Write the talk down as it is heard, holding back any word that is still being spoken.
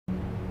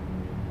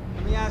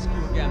me ask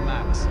you again,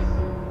 Max.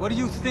 What do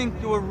you think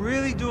you were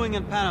really doing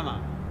in Panama?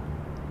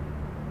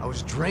 I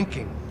was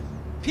drinking.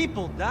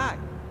 People died.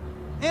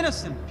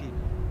 Innocent people.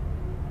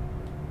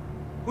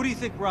 Who do you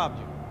think robbed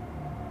you?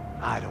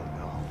 I don't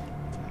know.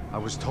 I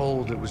was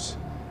told it was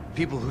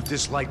people who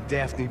disliked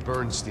Daphne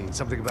Bernstein,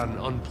 something about an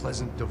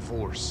unpleasant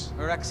divorce.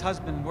 Her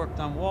ex-husband worked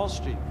on Wall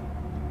Street.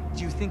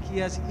 Do you think he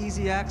has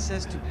easy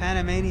access to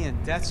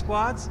Panamanian death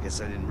squads?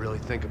 Guess I didn't really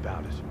think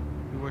about it.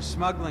 You were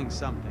smuggling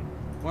something,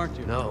 weren't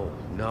you? No.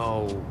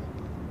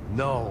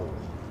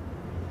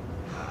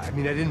 I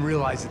mean, I didn't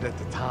realize it at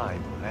the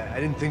time. I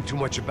didn't think too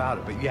much about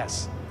it, but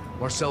yes.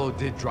 Marcelo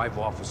did drive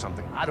off with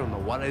something. I don't know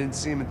what. I didn't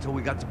see him until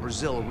we got to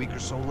Brazil a week or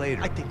so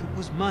later. I think it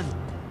was money.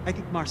 I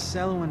think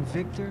Marcelo and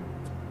Victor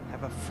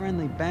have a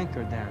friendly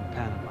banker there in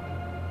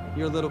Panama.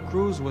 Your little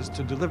cruise was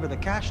to deliver the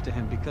cash to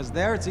him because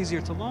there it's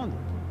easier to launder.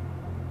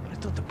 But I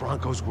thought the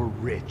Broncos were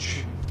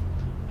rich.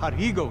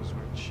 Rodrigo's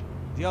rich.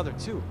 The other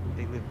two,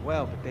 they live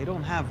well, but they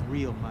don't have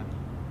real money.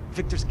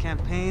 Victor's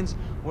campaigns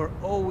were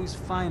always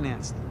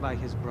financed by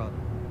his brother.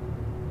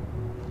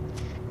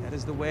 That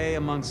is the way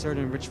among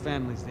certain rich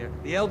families there.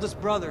 The eldest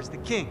brother is the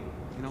king.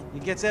 You know, he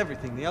gets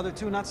everything. The other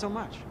two, not so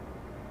much.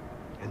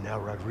 And now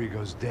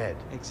Rodrigo's dead.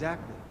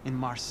 Exactly. And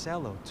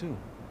Marcelo, too.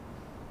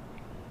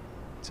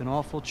 It's an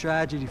awful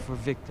tragedy for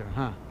Victor,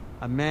 huh?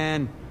 A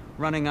man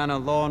running on a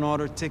law and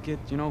order ticket,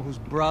 you know, whose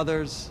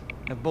brothers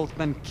have both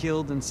been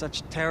killed in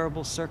such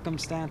terrible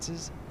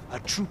circumstances. A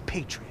true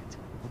patriot.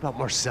 What about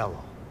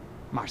Marcelo?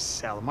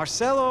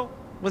 Marcelo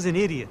was an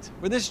idiot.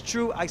 Were this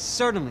true, I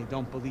certainly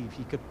don't believe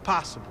he could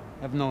possibly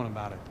have known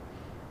about it.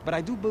 But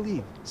I do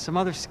believe some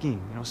other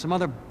scheme, you know, some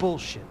other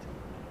bullshit.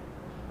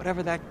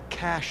 Whatever that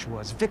cash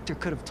was, Victor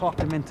could have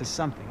talked him into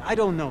something. I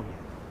don't know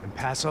yet. And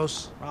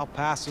Passos? Raul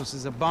Passos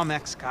is a bum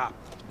ex-cop.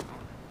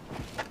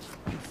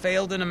 He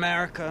failed in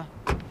America,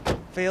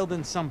 failed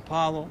in São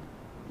Paulo.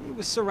 He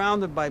was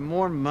surrounded by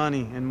more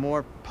money and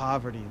more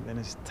poverty than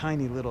his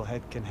tiny little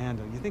head can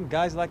handle. You think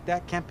guys like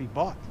that can't be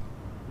bought?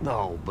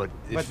 No, but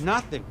if... But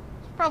nothing.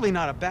 He's probably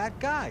not a bad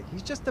guy.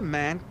 He's just a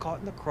man caught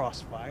in the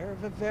crossfire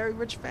of a very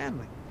rich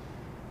family.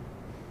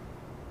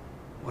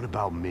 What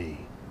about me?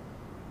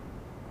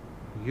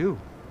 You.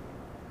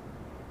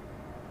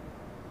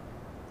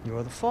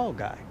 You're the fall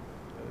guy.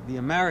 The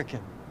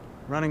American.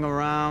 Running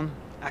around,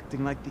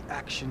 acting like the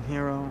action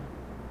hero.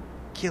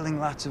 Killing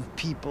lots of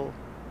people.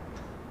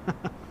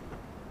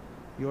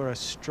 You're a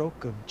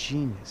stroke of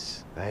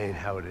genius. That ain't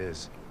how it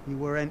is. You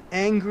were an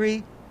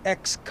angry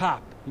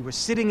ex-cop. You were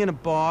sitting in a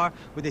bar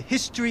with a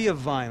history of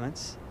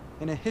violence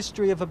and a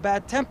history of a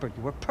bad temper.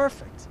 You were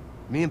perfect.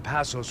 Me and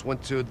Passos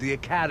went to the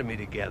academy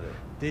together.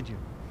 Did you?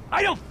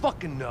 I don't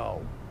fucking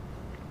know.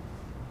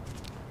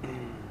 Okay,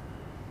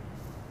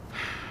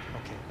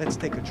 let's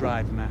take a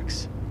drive,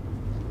 Max.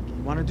 You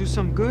want to do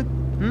some good?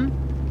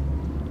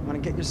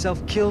 Want to get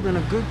yourself killed in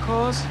a good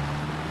cause?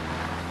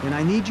 Then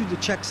I need you to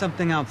check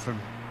something out for me.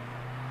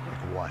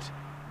 Like what?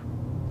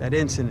 That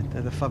incident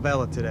at the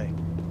favela today.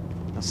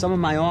 Now, some of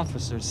my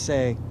officers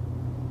say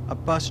a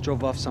bus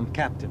drove off some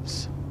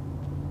captives.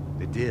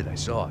 They did, I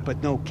saw it.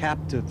 But no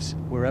captives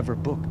were ever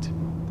booked.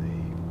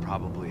 They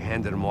probably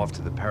handed them off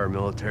to the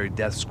paramilitary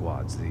death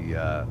squads,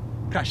 the,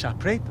 Caixa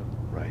Preto?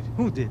 Right.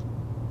 Who did?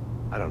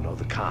 I don't know,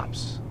 the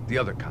cops. The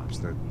other cops,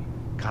 the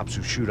cops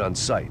who shoot on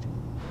sight.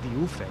 The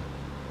UFE.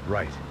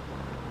 Right.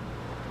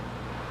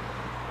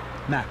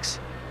 Max,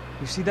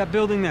 you see that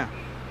building there?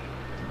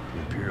 The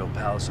Imperial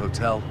Palace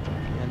Hotel?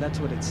 Yeah,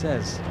 that's what it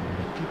says.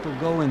 People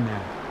go in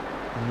there,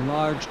 in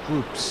large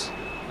groups,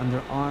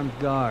 under armed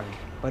guard.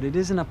 But it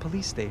isn't a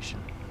police station,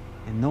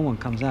 and no one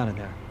comes out of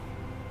there.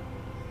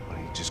 Why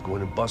don't you just go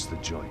in and bust the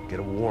joint, get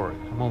a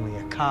warrant? I'm only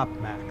a cop,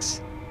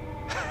 Max.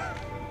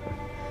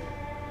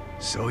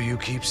 So you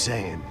keep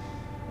saying.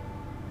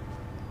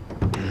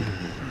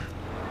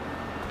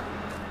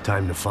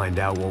 Time to find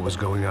out what was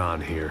going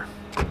on here.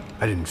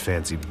 I didn't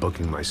fancy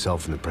booking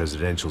myself in the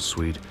presidential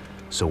suite,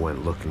 so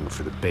went looking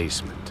for the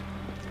basement.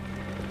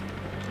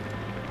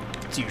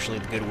 It's usually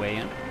the good way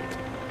in.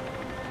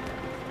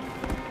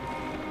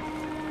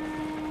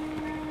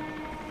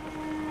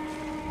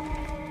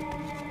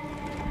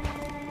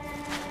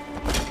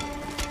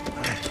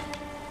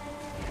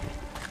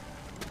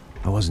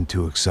 I wasn't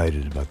too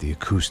excited about the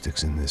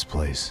acoustics in this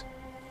place.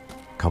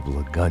 A couple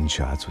of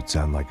gunshots would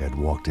sound like I'd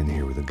walked in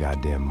here with a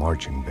goddamn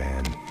marching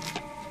band.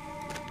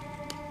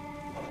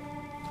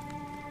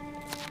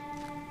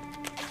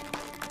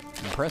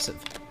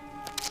 Impressive.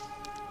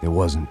 It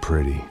wasn't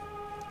pretty,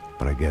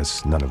 but I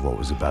guess none of what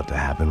was about to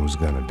happen was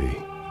gonna be.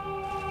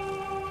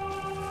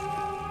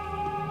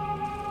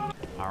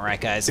 All right,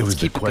 guys, It let's was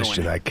the keep it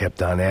question going. I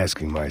kept on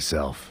asking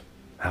myself.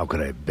 How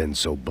could I have been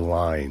so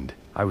blind?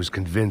 I was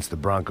convinced the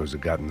Broncos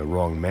had gotten the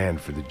wrong man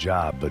for the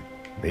job, but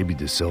maybe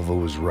De Silva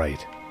was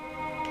right.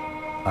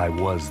 I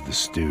was the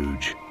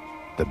stooge.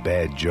 The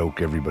bad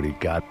joke everybody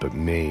got but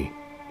me.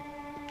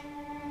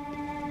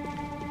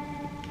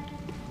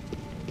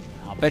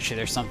 I'll bet you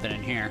there's something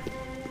in here.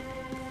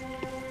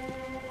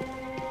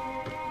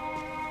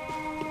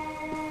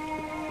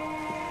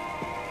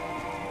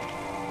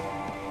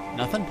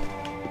 Nothing?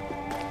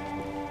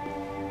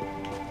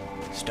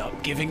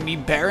 Stop giving me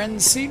barren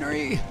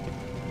scenery!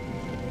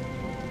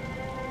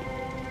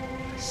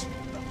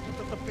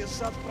 Tá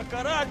pesado pra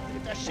caralho, ele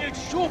tá cheio de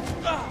chumbo.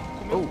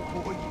 Comeu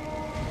boi.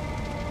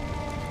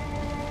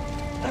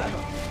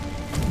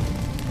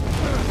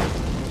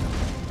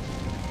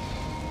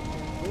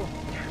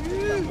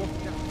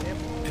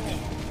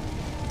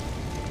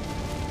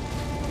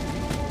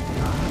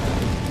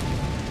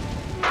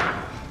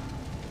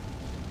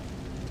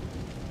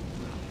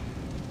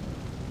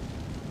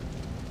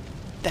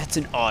 That's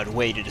an odd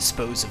way to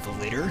dispose of a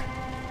litter.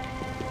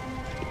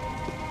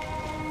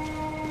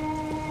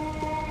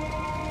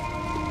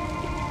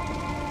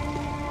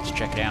 Let's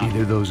check it out.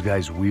 Either those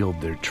guys wheeled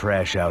their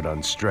trash out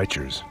on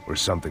stretchers, or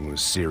something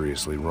was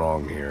seriously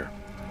wrong here.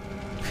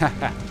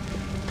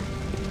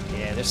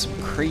 Yeah, there's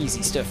some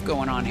crazy stuff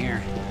going on here.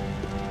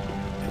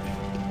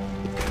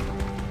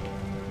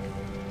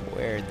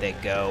 Where'd they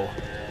go?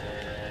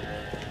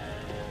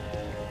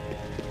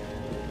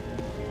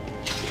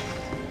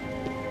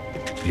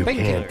 You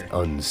Painkiller. can't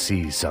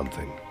unsee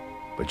something,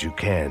 but you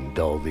can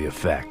dull the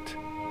effect.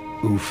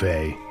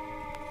 Oofay.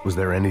 Was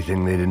there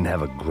anything they didn't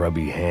have a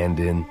grubby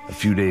hand in? A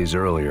few days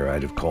earlier,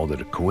 I'd have called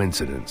it a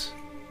coincidence,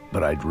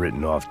 but I'd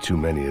written off too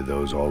many of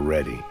those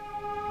already.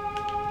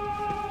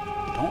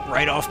 Don't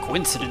write off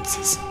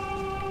coincidences.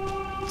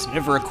 It's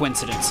never a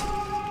coincidence.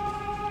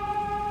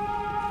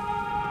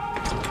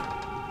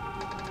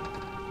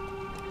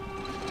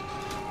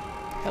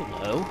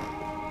 Hello.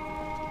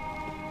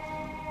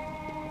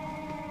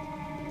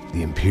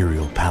 The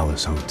Imperial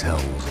Palace Hotel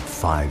was a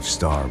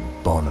 5-star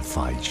bona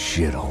fide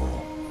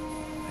shithole.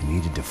 I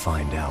needed to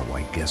find out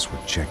why guests were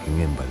checking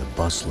in by the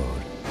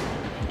busload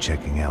and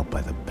checking out by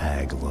the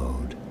bag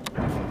load.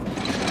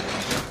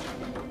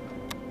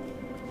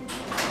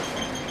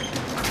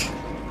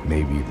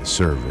 Maybe the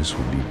service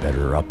would be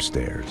better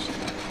upstairs.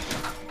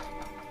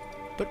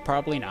 But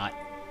probably not.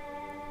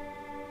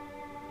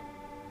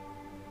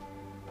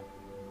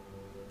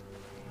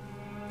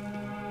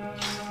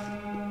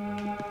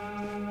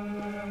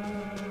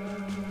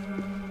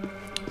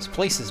 This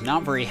place is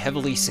not very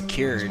heavily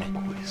secured. O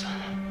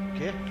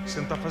quê? Você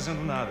não tá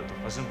fazendo nada, eu tô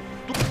fazendo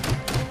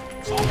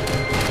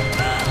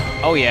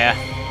Oh yeah.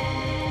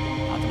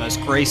 Not the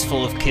most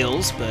graceful of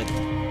kills, but...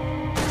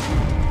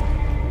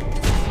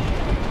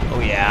 Oh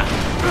yeah.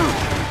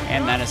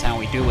 And that is how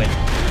we do it.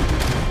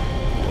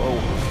 Whoa.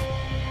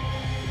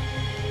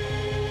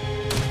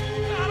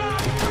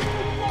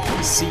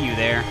 I see you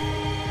there.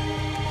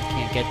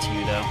 Can't get to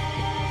you though.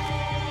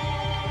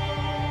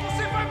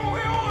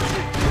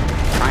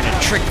 Trying to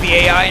trick the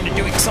AI into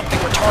doing something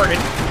retarded.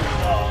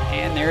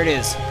 And there it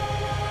is.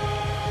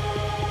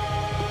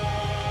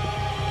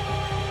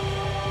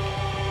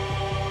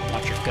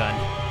 Watch your gun.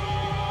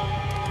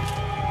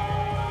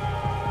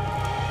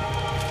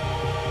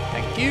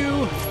 Thank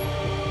you.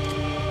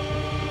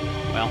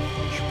 Well,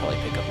 I should probably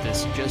pick up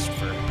this just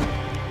for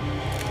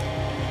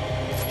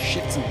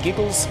shits and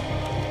giggles.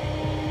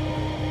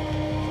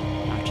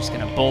 I'm just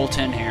gonna bolt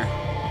in here.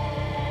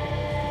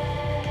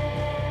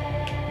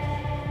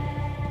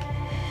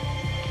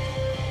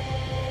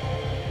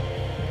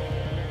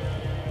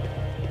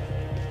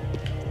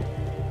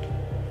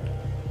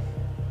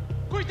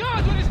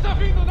 Cuidado, ele está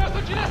vindo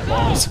nessa direção!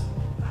 Walls.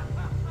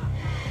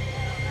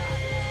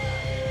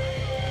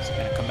 Is it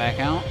gonna come back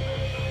out?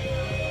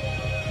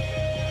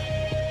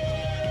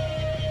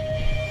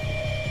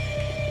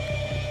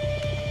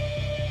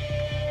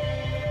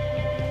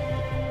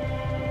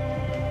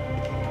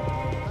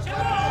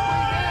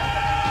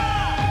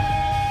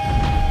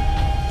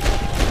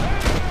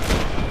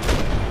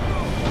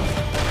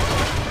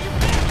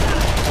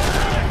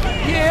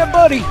 Yeah,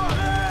 buddy!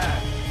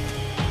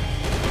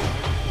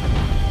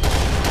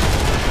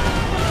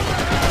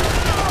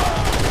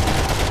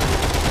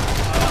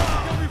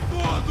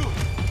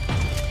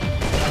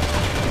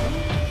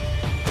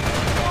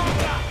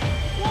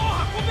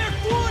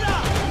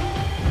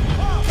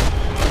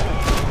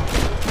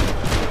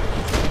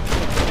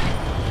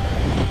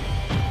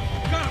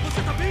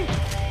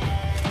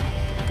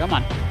 Come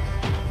on.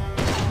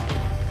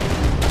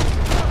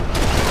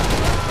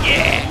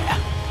 Yeah!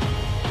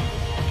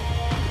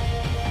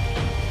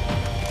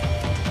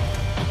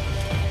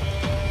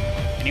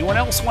 Anyone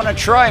else want to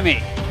try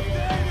me?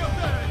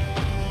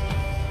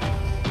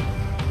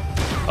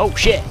 Oh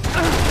shit!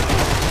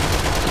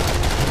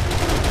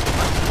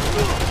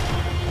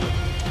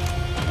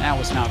 That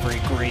was not very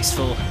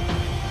graceful.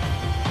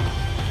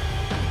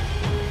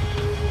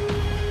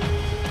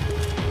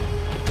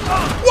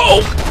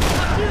 Whoa!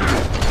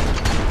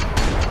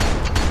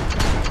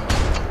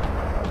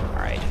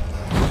 Alright.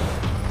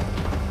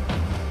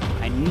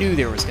 I knew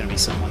there was gonna be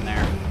someone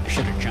there. I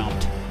should have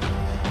jumped.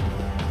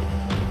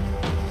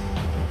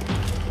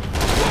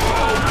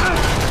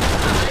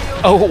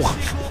 Oh!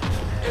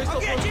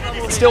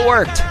 It still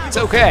worked. It's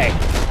okay.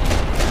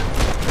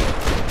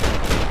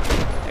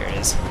 There it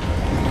is.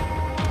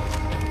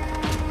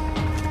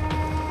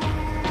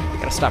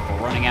 Gotta stop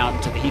running out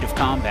into the heat of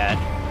combat.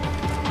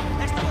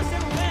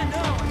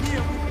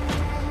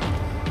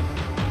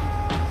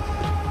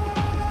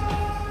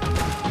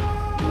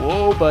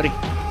 Whoa, buddy. Come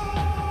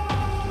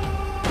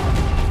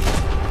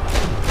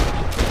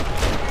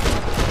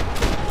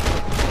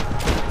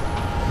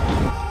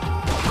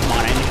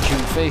on, I hit you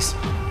in the face.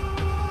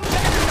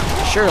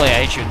 Surely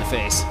I hit you in the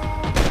face.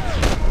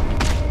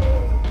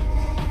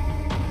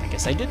 I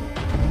guess I didn't.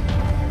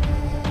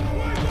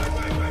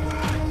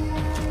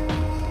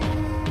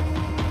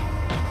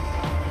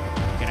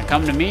 Gonna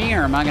come to me,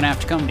 or am I gonna have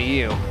to come to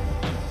you?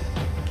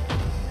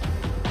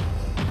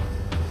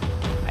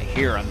 I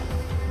hear him.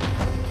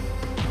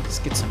 Let's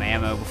get some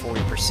ammo before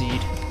we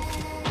proceed.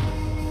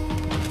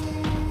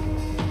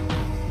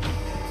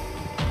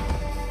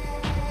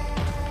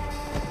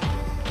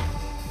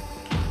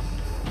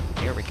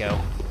 Here we go.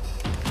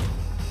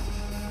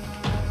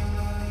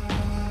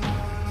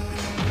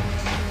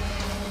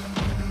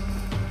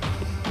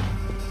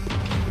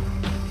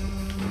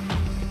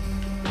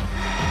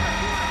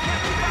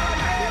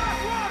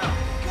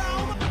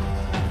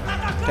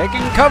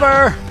 Taking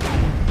cover!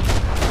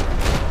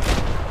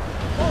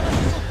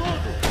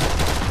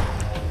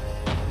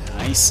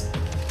 Nice.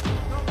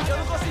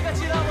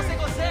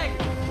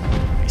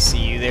 I see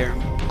you there.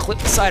 Clip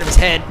the side of his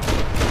head.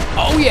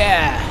 Oh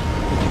yeah!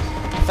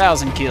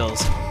 1,000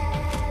 kills.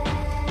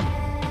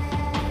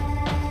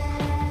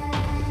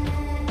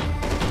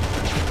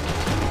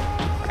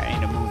 Alright, I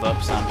need to move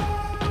up some.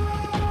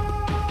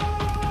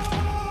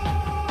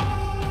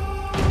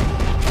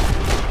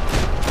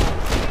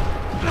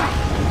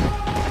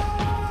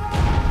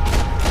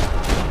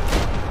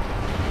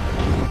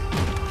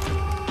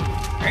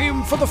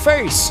 Aim for the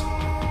face!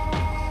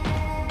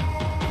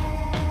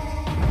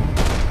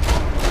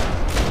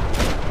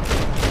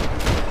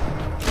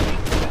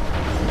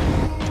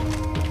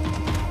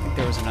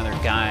 There was another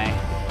guy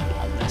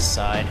on this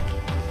side.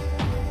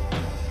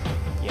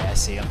 Yeah, I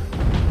see him.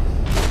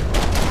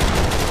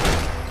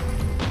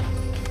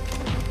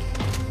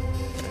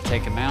 Gonna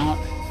take him out.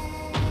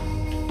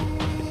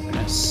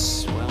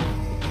 Well,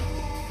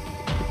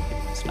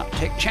 let's not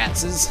take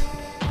chances.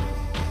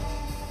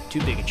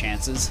 Too big of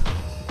chances.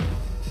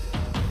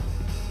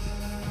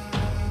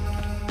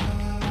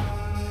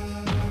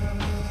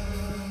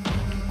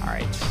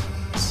 Alright,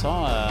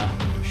 saw a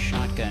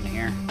shotgun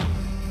here.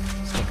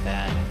 Let's take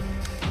that.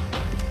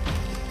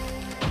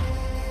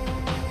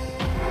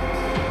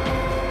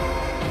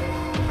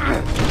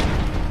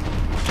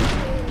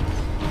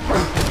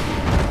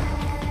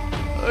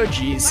 Oh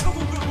jeez.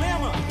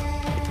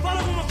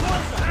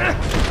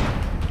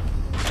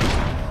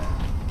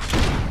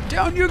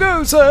 Down you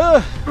go,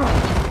 sir!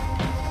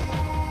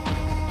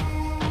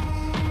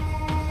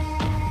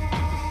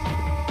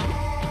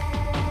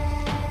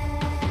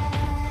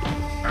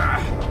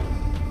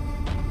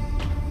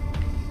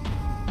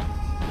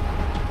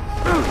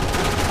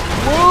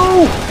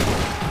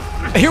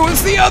 It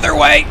was the other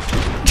way!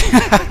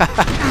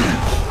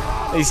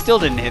 They still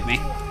didn't hit me.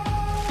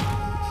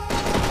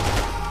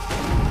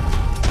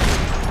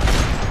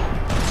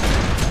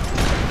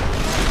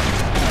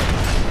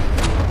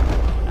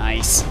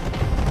 Nice.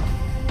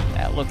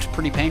 That looked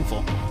pretty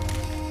painful.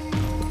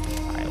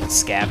 Alright,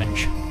 let's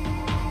scavenge.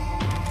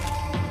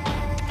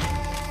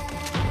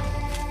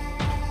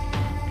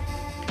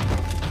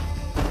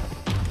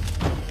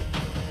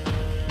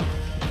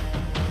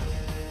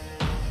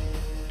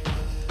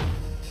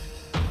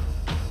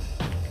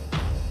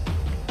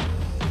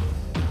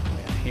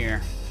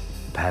 Here.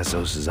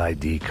 Passos'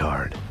 ID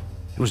card.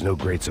 It was no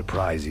great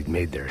surprise he'd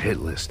made their hit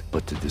list,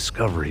 but to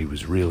discover he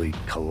was really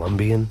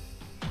Colombian?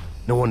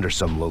 No wonder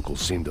some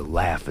locals seemed to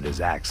laugh at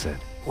his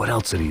accent. What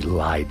else had he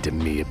lied to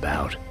me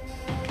about?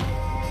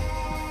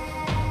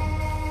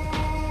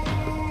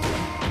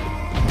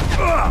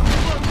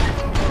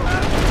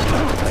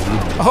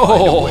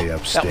 Oh, way that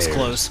upstairs. was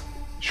close.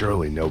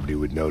 Surely nobody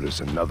would notice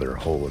another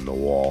hole in the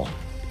wall.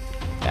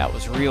 That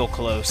was real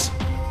close.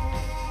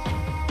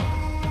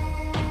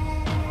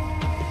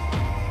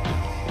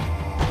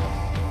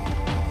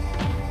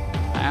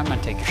 I'm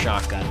gonna take a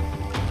shotgun.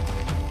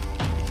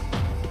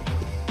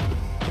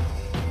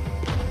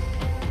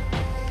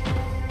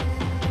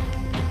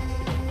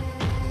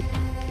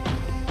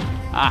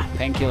 Ah,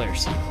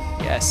 painkillers.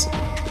 Yes.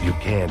 You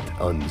can't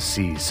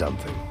unsee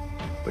something,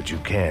 but you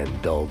can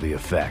dull the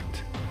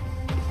effect.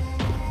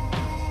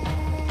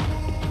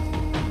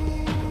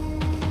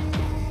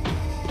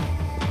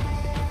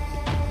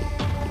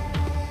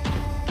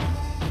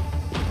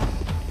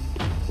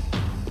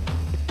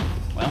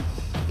 Well,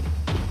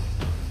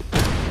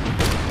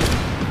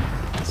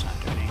 that's not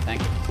doing anything.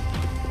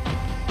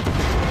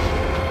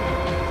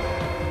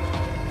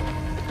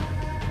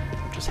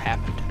 What just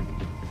happened?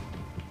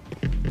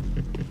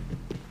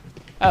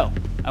 Oh,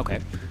 okay.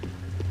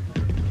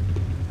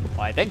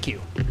 Why, thank you.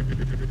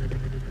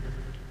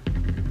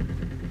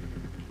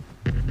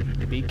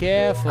 Be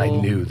careful. I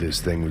knew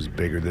this thing was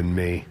bigger than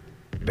me.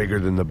 Bigger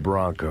than the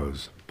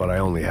Broncos. But I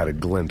only had a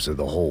glimpse of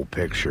the whole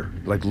picture.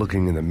 Like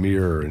looking in the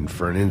mirror and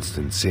for an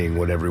instant seeing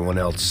what everyone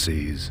else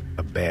sees.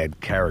 A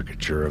bad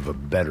caricature of a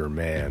better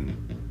man.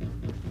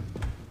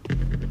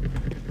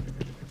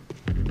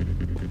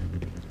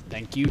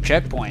 Thank you,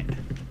 checkpoint.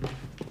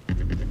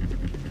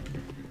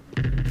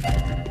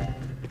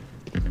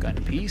 Gun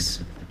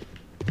piece.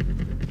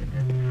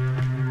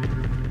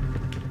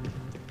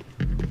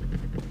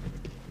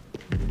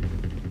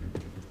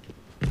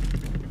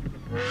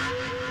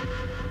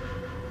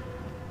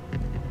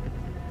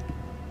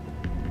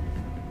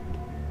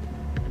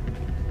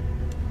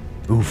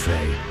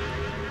 Ufe.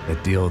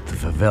 That deal at the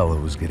favela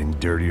was getting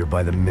dirtier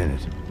by the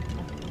minute.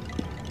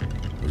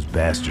 Those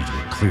bastards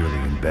were clearly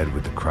in bed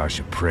with the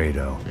Crusher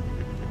Prado.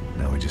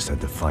 Now we just had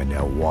to find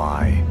out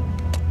why.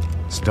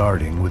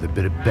 Starting with a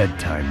bit of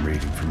bedtime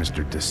reading for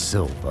Mr. Da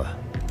Silva.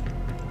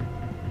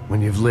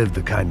 When you've lived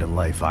the kind of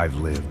life I've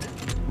lived,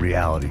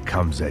 reality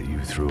comes at you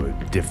through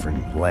a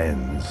different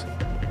lens.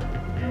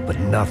 But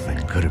nothing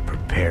could have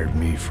prepared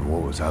me for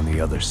what was on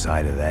the other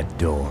side of that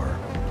door.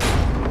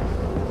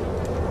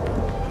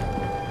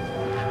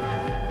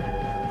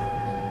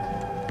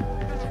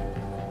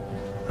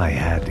 I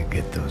had to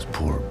get those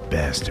poor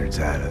bastards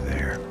out of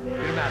there. Get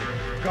him out of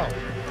here.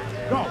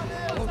 Go.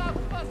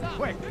 Go.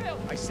 Quick.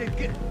 I said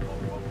get...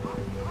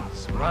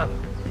 Serrano.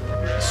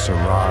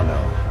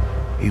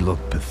 Serrano. He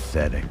looked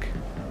pathetic.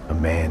 A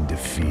man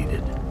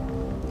defeated.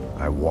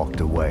 I walked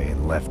away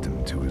and left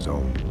him to his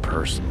own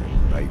personal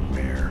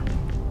nightmare.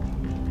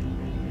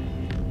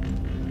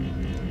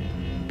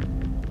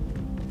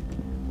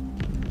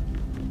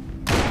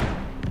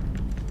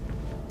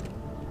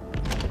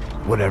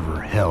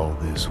 Whatever hell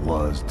this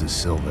was Da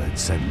Silva had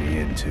sent me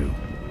into,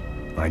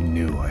 I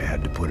knew I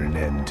had to put an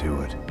end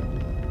to it.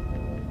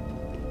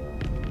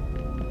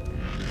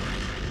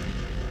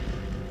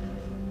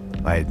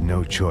 I had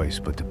no choice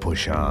but to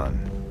push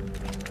on.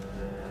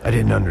 I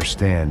didn't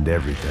understand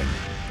everything,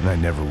 and I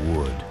never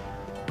would,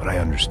 but I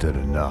understood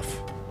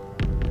enough.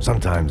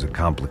 Sometimes a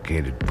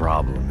complicated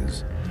problem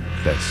is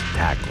best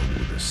tackled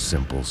with a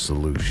simple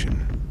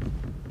solution.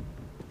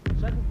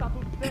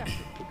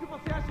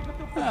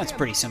 That's a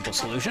pretty simple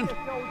solution.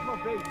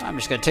 I'm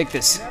just gonna take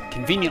this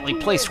conveniently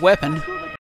placed weapon